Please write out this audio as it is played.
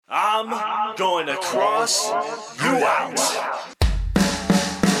I'm going to cross you out.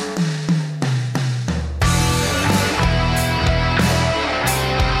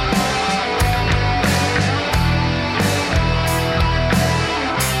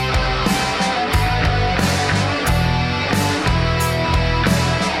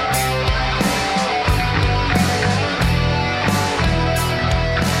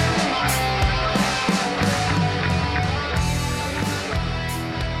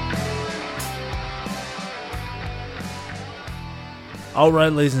 All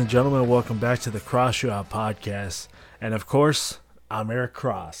right, ladies and gentlemen, welcome back to the Cross You Out podcast. And of course, I'm Eric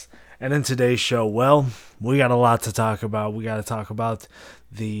Cross. And in today's show, well, we got a lot to talk about. We got to talk about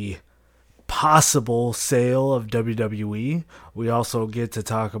the possible sale of WWE. We also get to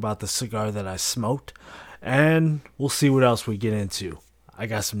talk about the cigar that I smoked. And we'll see what else we get into. I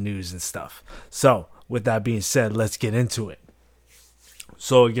got some news and stuff. So, with that being said, let's get into it.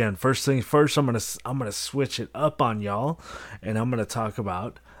 So again, first things first, I'm gonna switch it up on y'all, and I'm gonna talk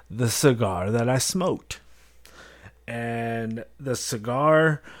about the cigar that I smoked. And the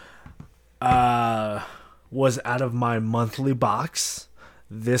cigar was out of my monthly box.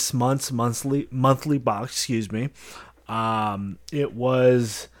 This month's monthly box, excuse me. It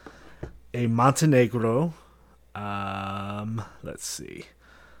was a Montenegro. Let's see.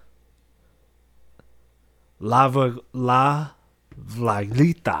 La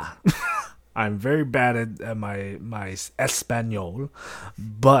Vlaglita. I'm very bad at my Espanol,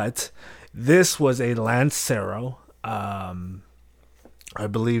 but this was a Lancero. I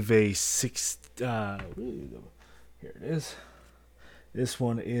believe a six. Here it is. This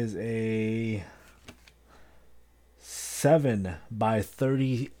one is a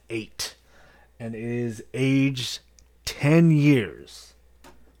 7x38, and it is aged 10 years.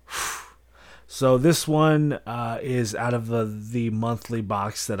 So this one is out of the monthly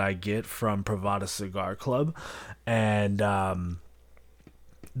box that I get from Privada Cigar Club. And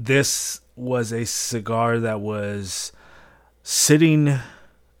this was a cigar that was sitting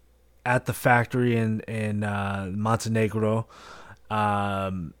at the factory in Montenegro.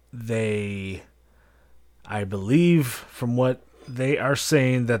 I believe from what they are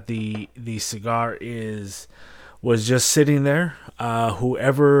saying that the cigar was just sitting there.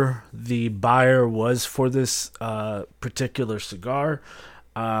 Whoever the buyer was for this particular cigar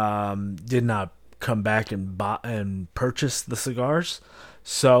did not come back and purchase the cigars.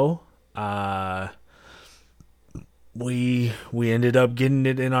 So we ended up getting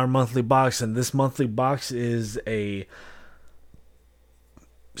it in our monthly box, and this monthly box is a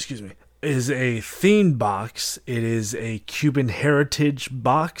themed box. It is a Cuban heritage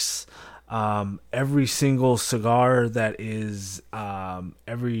box. Every single cigar that is,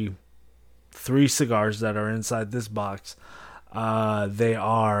 every 3 cigars that are inside this box, they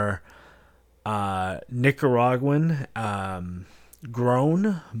are Nicaraguan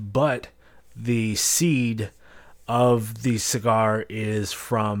grown, but the seed of the cigar is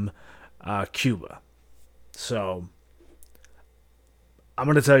from Cuba. So I'm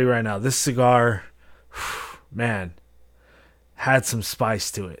going to tell you right now, this cigar, man, had some spice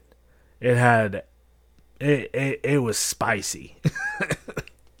to it. It was spicy.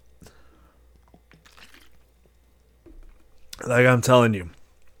 Like I'm telling you,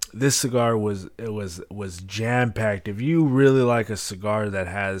 this cigar was jam-packed. If you really like a cigar that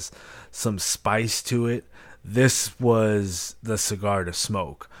has some spice to it, this was the cigar to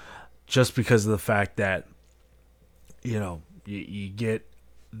smoke. Just because of the fact that, you get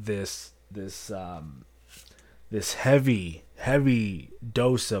this heavy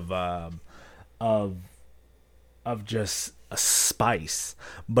dose of just a spice,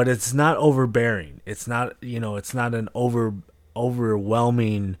 but it's not overbearing. It's not an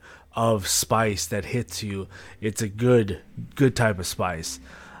overwhelming of spice that hits you. It's a good type of spice.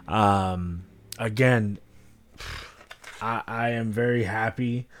 Again, I am very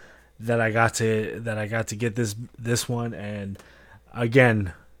happy that I got to get this one, and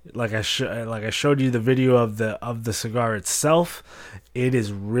again, like I showed you the video of the cigar itself, it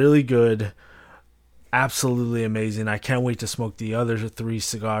is really good, absolutely amazing. I can't wait to smoke the other 3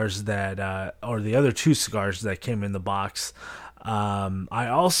 cigars or the other 2 cigars that came in the box. I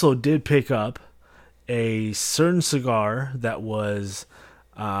also did pick up a certain cigar that was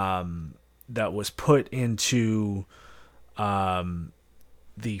put into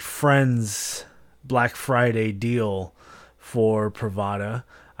the Friends Black Friday deal for Privada.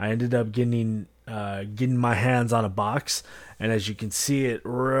 I ended up getting my hands on a box, and as you can see it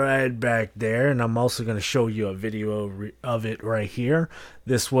right back there, and I'm also going to show you a video of it right here.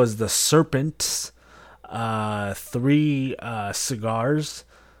 This was the Serpent's 3 cigars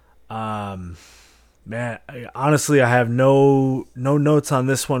Man, honestly, I have no notes on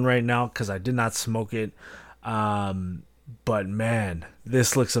this one right now because I did not smoke it. But man,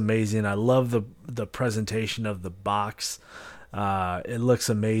 this looks amazing. I love the presentation of the box. It looks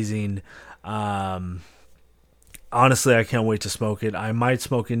amazing. Honestly, I can't wait to smoke it. I might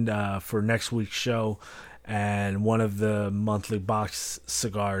smoke it for next week's show and one of the monthly box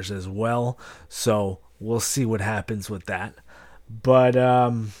cigars as well. So we'll see what happens with that. But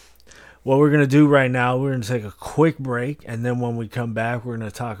what we're going to do right now, we're going to take a quick break, and then when we come back, we're going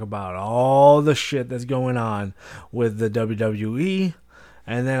to talk about all the shit that's going on with the WWE,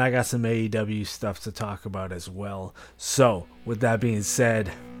 and then I got some AEW stuff to talk about as well. So, with that being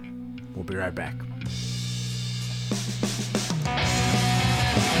said, we'll be right back.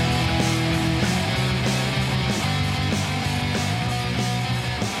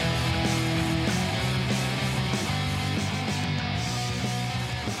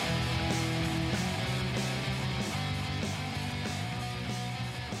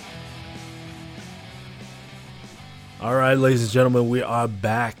 All right, ladies and gentlemen, we are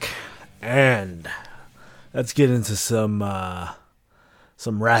back, and let's get into some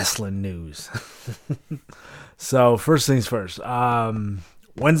wrestling news. So, first things first.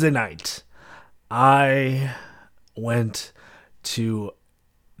 Wednesday night, I went to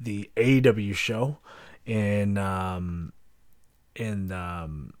the AEW show in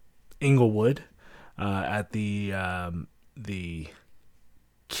Inglewood at the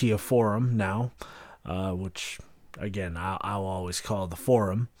Kia Forum now, which again I'll always call the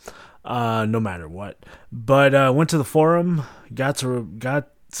Forum, no matter what. But went to the Forum, got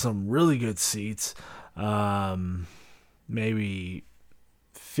some really good seats, maybe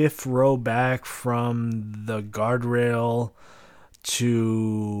fifth row back from the guardrail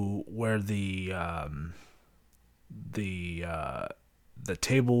to where the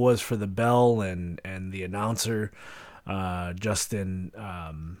table was for the bell and the announcer, Justin.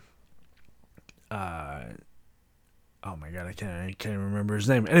 Oh my god, I can't remember his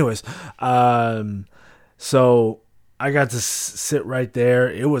name. Anyways, so I got to sit right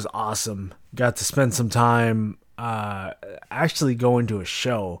there. It was awesome. Got to spend some time actually going to a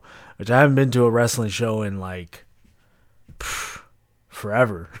show, which I haven't been to a wrestling show in like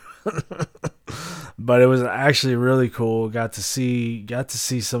forever. But it was actually really cool. Got to see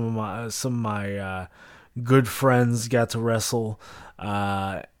some of my good friends got to wrestle.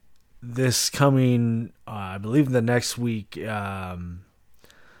 This coming, I believe the next week, Dark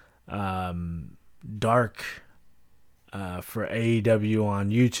for AEW on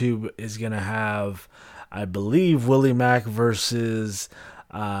YouTube is going to have, I believe, Willie Mack versus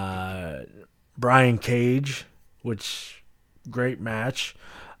Brian Cage, which, great match.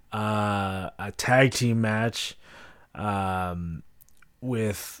 A tag team match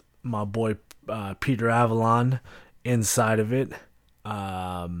with my boy Peter Avalon inside of it.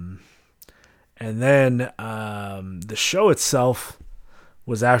 And then the show itself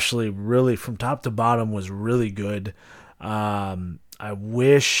was actually really, from top to bottom, was really good. I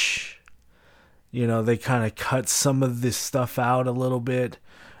wish, they kind of cut some of this stuff out a little bit.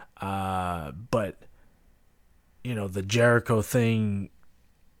 But, the Jericho thing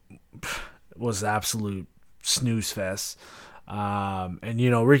was absolute snooze fest.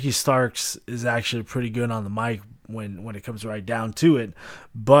 And, Ricky Starks is actually pretty good on the mic when it comes right down to it.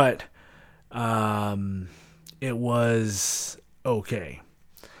 But it was okay.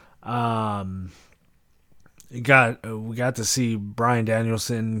 We got to see Bryan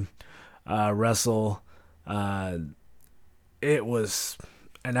Danielson wrestle. It was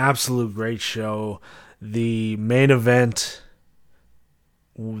an absolute great show. The main event,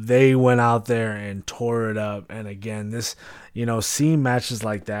 they went out there and tore it up. And again, this, seeing matches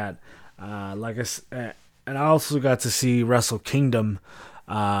like that, like I said, and I also got to see Wrestle Kingdom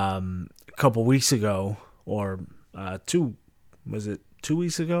a couple weeks ago, or 2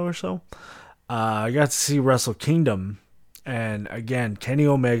 weeks ago or so. I got to see Wrestle Kingdom, and again, Kenny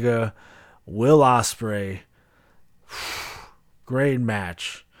Omega, Will Ospreay, great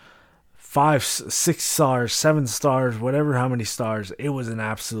match. 5, 6 stars, 7 stars, whatever, how many stars. It was an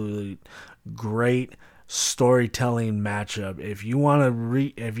absolutely great storytelling matchup. If you want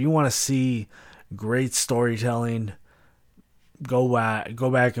to see great storytelling, go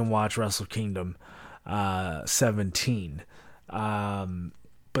back and watch Wrestle Kingdom 17.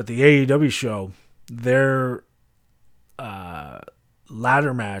 But the AEW show, their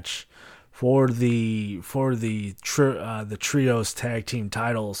ladder match for the trios tag team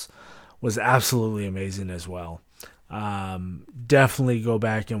titles was absolutely amazing as well. Definitely go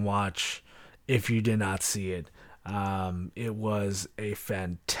back and watch if you did not see it. It was a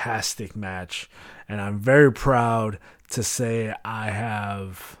fantastic match, and I'm very proud to say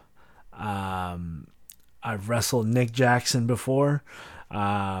I've wrestled Nick Jackson before.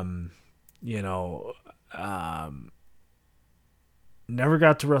 Um, you know, never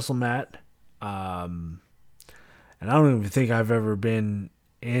got to wrestle Matt. And I don't even think I've ever been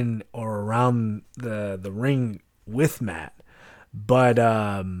in or around the ring with Matt. But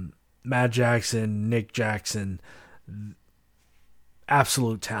Matt Jackson, Nick Jackson,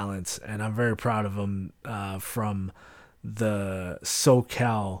 absolute talents, and I'm very proud of them from the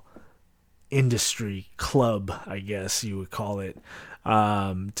SoCal industry club, I guess you would call it,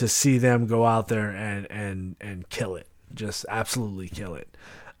 to see them go out there and kill it, just absolutely kill it,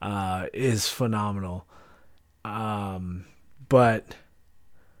 is phenomenal. But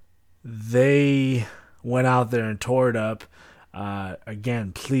they went out there and tore it up.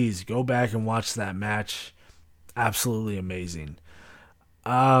 Again, please go back and watch that match. Absolutely amazing.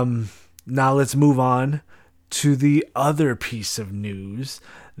 Now let's move on to the other piece of news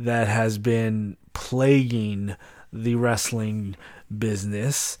that has been plaguing the wrestling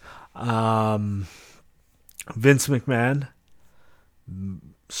business. Vince McMahon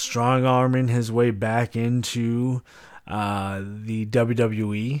strong-arming his way back into the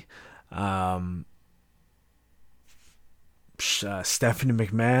WWE. Stephanie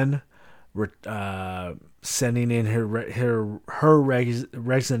McMahon sending in her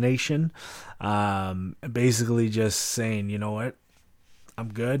resignation, basically just saying, you know what,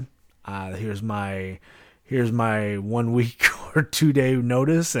 I'm good. Here's my 1 week or 2 day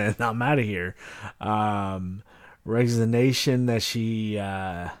notice, and I'm out of here. Resignation that she,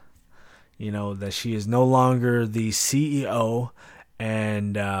 that she is no longer the CEO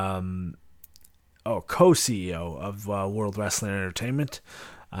and co-CEO of World Wrestling Entertainment.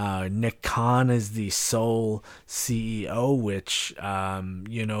 Nick Khan is the sole CEO, which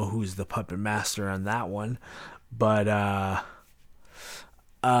who's the puppet master on that one. But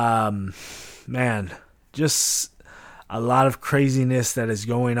man, just a lot of craziness that is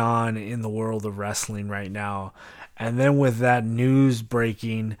going on in the world of wrestling right now. And then with that news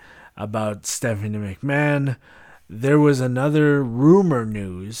breaking about Stephanie McMahon, there was another rumor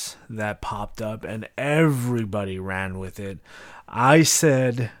news that popped up, and everybody ran with it. I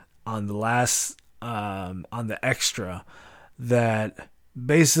said on the last, on the extra, that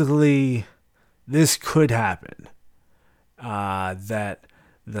basically this could happen. That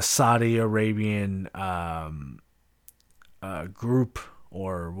the Saudi Arabian group,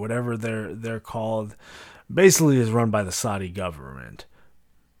 or whatever they're called, basically is run by the Saudi government,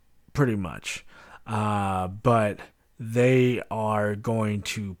 pretty much. But they are going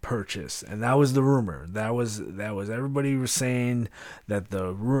to purchase, and that was the rumor. That was everybody was saying that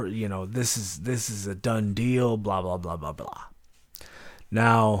this is a done deal. Blah blah blah blah blah.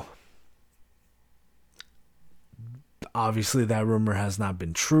 Now, obviously, that rumor has not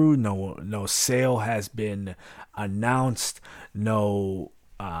been true. No sale has been announced. No,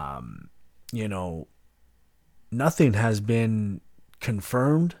 nothing has been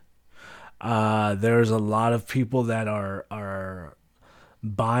confirmed. There's a lot of people that are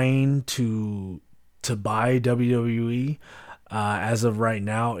buying to buy WWE. As of right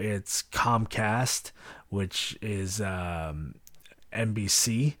now, it's Comcast, which is NBC.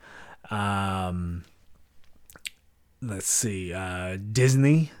 Let's see.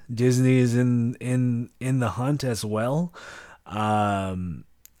 Disney. Disney is in the hunt as well. And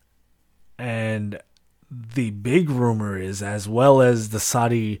the big rumor is, as well as the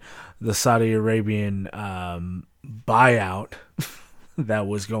Saudi Arabian buyout that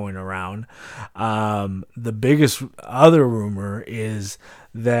was going around, the biggest other rumor is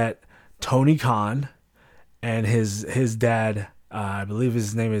that Tony Khan and his dad, I believe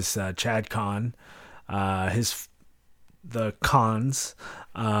his name is Chad Khan, the Khans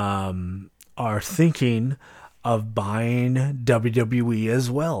are thinking of buying WWE as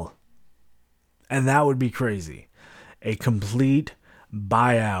well. And that would be crazy. A complete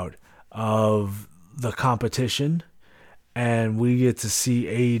buyout of the competition, and we get to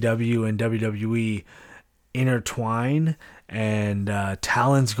see AEW and WWE intertwine, and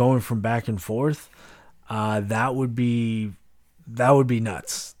talents going from back and forth. That would be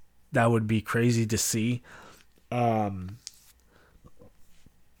nuts. That would be crazy to see. I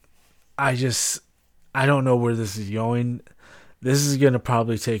don't know where this is going. This is going to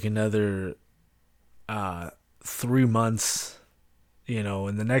probably take another 3 months. In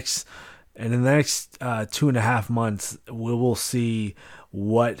the next 2.5 months, we will see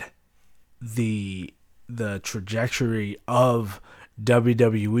what the trajectory of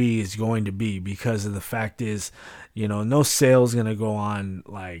WWE is going to be, because of the fact is, no sale's going to go on.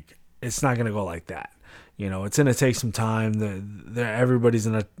 Like, it's not going to go like that. It's going to take some time. Everybody's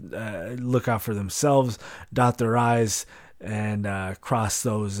going to look out for themselves, dot their I's, and cross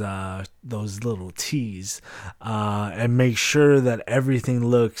those little T's, and make sure that everything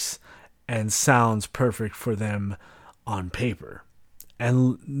looks and sounds perfect for them on paper,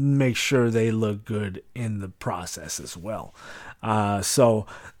 and make sure they look good in the process as well. So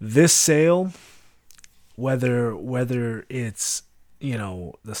this sale, whether it's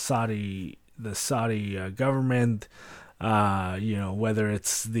the Saudi government, whether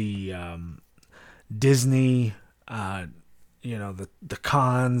it's the Disney, the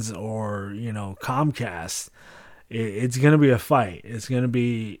cons, or Comcast, it's gonna be a fight. It's gonna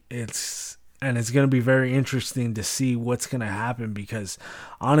be very interesting to see what's gonna happen, because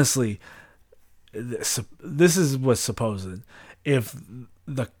honestly, this is what's supposed. If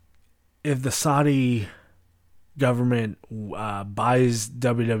the Saudi government buys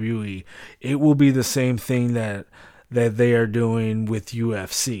WWE, it will be the same thing that they are doing with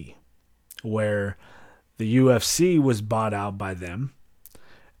UFC, where the UFC was bought out by them,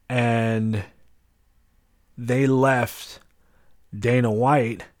 and they left Dana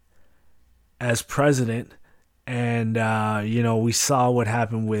White as president. And we saw what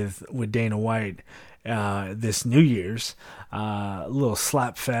happened with Dana White this New Year's. A little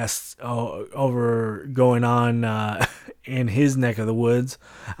slap fest over going on in his neck of the woods.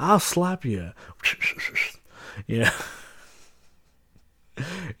 I'll slap you. Yeah.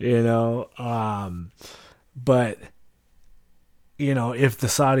 But if the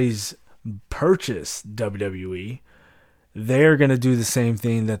Saudis purchase WWE, they're going to do the same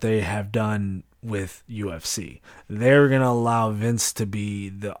thing that they have done with UFC. They're going to allow Vince to be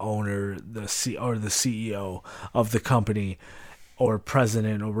the owner, the CEO of the company, or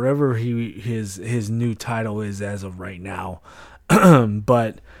president, or wherever his new title is as of right now.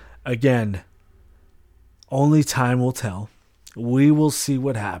 But again, only time will tell. We will see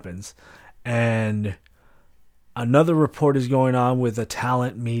what happens. And another report is going on with a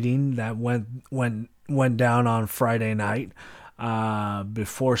talent meeting that went down on Friday night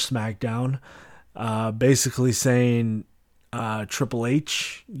before SmackDown. Basically saying Triple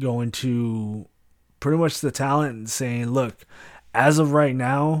H going to pretty much the talent and saying, look, as of right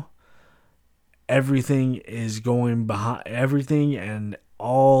now, everything is going behind everything, and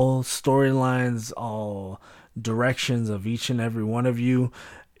all storylines, all directions of each and every one of you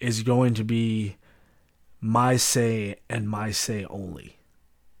is going to be my say and my say only.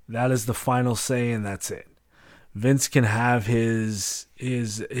 That is the final say, and that's it. Vince can have his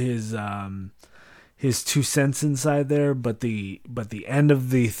 2 cents inside there, but the end of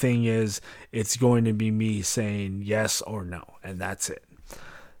the thing is it's going to be me saying yes or no, and that's it.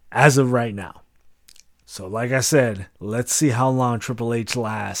 As of right now. So like I said, let's see how long Triple H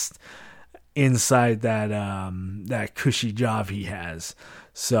lasts inside that cushy job he has.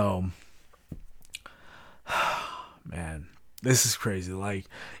 So man, this is crazy. Like,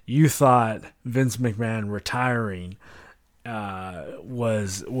 you thought Vince McMahon retiring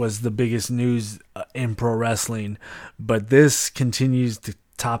was the biggest news in pro wrestling, but this continues to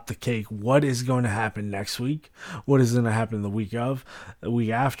top the cake. What is going to happen next week? What is going to happen the week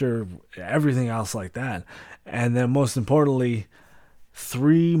after, everything else like that. And then most importantly,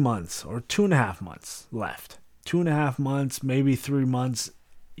 3 months or 2.5 months left. 2.5 months, maybe 3 months,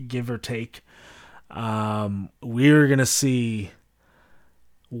 give or take. We're going to see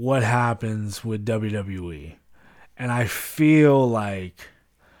what happens with WWE. And I feel like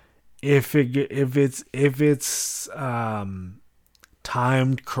if it's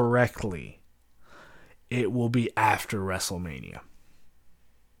timed correctly, it will be after WrestleMania.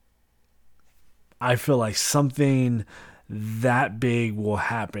 I feel like something that big will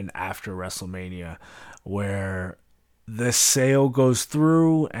happen after WrestleMania, where the sale goes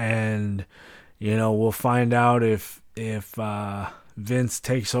through, and we'll find out if Vince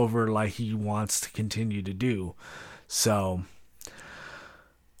takes over like he wants to continue to do. So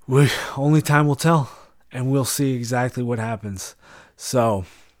only time will tell, and we'll see exactly what happens. So,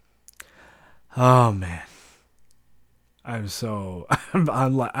 oh man, I'm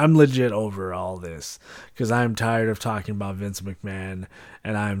legit over all this, because I'm tired of talking about Vince McMahon,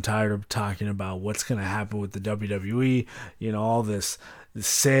 and I'm tired of talking about what's going to happen with the WWE. All this, the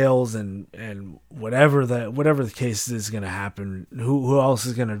sales and whatever the case is going to happen. Who else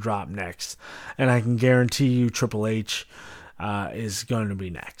is going to drop next? And I can guarantee you Triple H is going to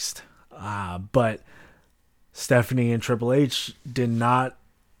be next. But Stephanie and Triple H did not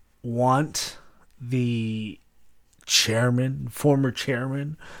want the former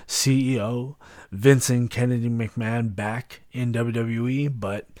chairman, CEO, Vincent Kennedy McMahon back in WWE,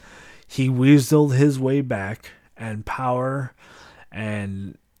 but he weaseled his way back and power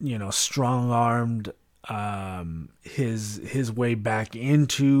and, strong-armed his way back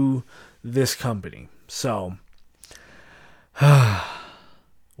into this company. So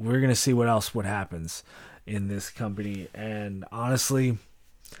we're going to see what happens in this company. And honestly,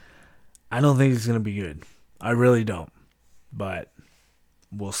 I don't think it's going to be good. I really don't. But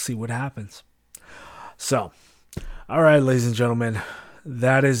we'll see what happens. So, all right, ladies and gentlemen,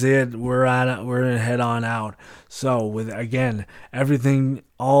 that is it. We're going to head on out. So, with again, everything,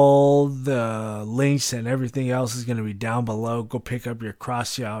 all the links and everything else is going to be down below. Go pick up your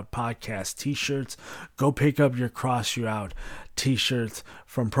Cross You Out podcast t-shirts. Go pick up your Cross You Out t-shirts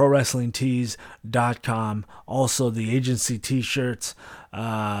from ProWrestlingTees.com. Also, the agency t-shirts.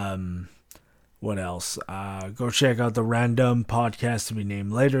 What else? Go check out the Random podcast to be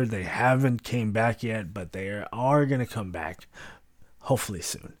named later. They haven't came back yet, but they are going to come back hopefully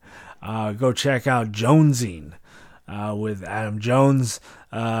soon. Go check out Jonesing with Adam Jones.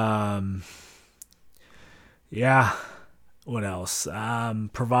 Yeah. What else?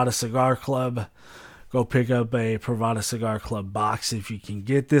 Pravada Cigar Club. Go pick up a Pravada Cigar Club box if you can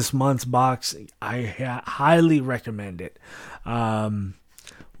get this month's box. I highly recommend it.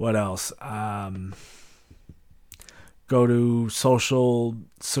 What else? Go to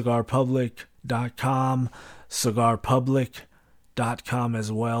socialcigarpublic.com, cigarpublic.com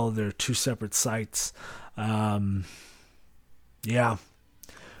as well. They're two separate sites. Yeah.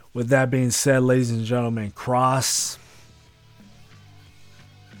 With that being said, ladies and gentlemen, Cross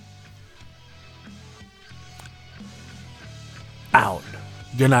out.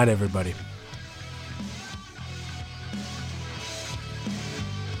 Good night, everybody.